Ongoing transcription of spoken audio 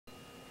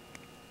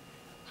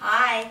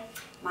Hi,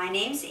 my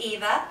name's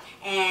Eva,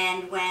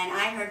 and when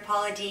I heard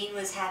Paula Deen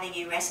was having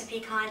a recipe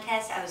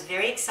contest, I was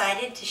very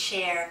excited to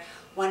share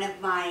one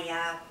of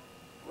my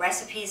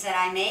recipes that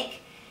I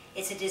make.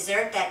 It's a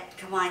dessert that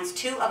combines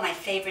two of my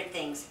favorite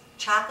things,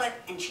 chocolate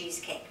and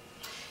cheesecake.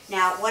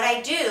 Now, what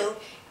I do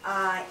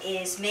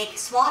is make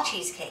small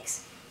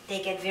cheesecakes.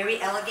 They get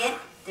very elegant.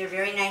 They're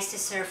very nice to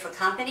serve for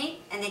company,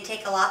 and they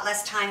take a lot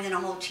less time than a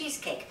whole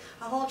cheesecake.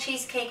 A whole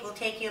cheesecake will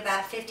take you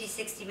about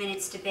 50-60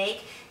 minutes to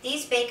bake.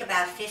 These bake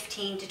about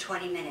 15 to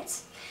 20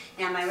 minutes.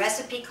 Now, my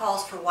recipe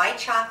calls for white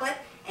chocolate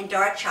and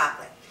dark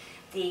chocolate.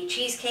 The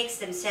cheesecakes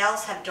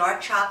themselves have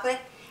dark chocolate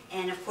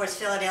and, of course,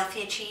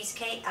 Philadelphia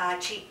cheesecake,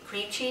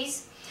 cream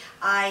cheese.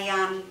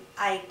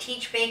 I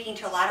teach baking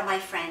to a lot of my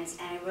friends,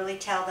 and I really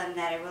tell them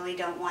that I really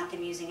don't want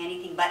them using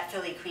anything but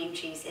Philly cream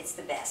cheese. It's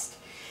the best.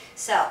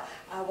 So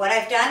what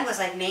I've done was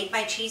I've made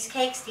my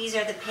cheesecakes. These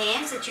are the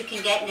pans that you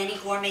can get in any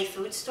gourmet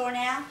food store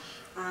now.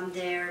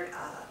 They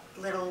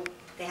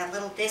have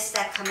little discs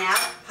that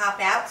pop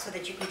out so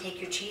that you can take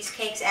your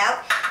cheesecakes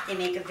out. They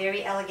make a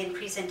very elegant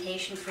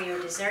presentation for your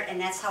dessert, and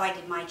that's how I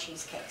did my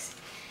cheesecakes.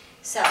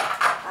 So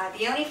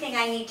the only thing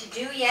I need to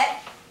do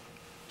yet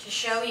to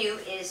show you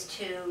is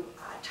to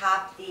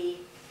top the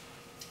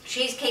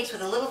cheesecakes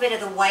with a little bit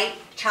of the white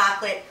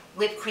chocolate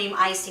whipped cream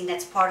icing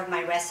that's part of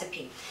my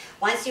recipe.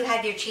 Once you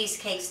have your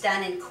cheesecakes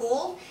done and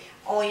cool,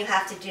 all you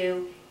have to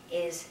do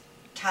is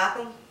top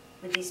them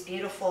with these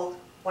beautiful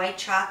white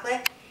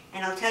chocolate.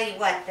 And I'll tell you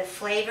what, the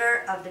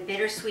flavor of the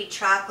bittersweet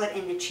chocolate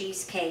in the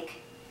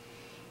cheesecake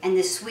and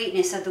the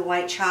sweetness of the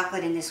white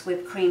chocolate in this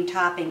whipped cream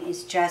topping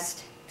is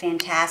just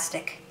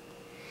fantastic.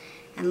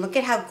 And look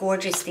at how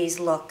gorgeous these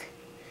look.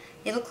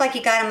 They look like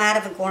you got them out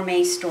of a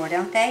gourmet store,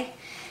 don't they?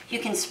 You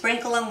can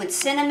sprinkle them with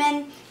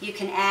cinnamon. You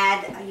can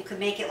you could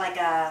make it like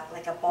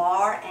a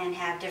bar and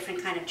have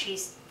different kind of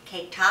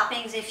cheesecake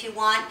toppings if you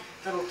want.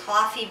 Little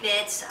toffee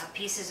bits,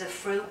 pieces of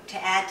fruit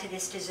to add to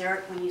this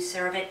dessert when you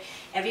serve it.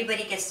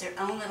 Everybody gets their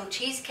own little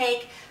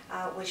cheesecake,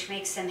 which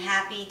makes them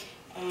happy.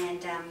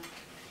 And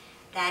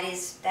that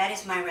is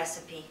my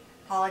recipe.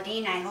 Paula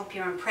Deen, I hope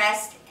you're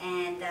impressed,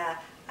 and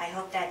I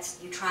hope that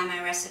you try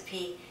my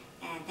recipe.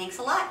 And thanks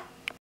a lot.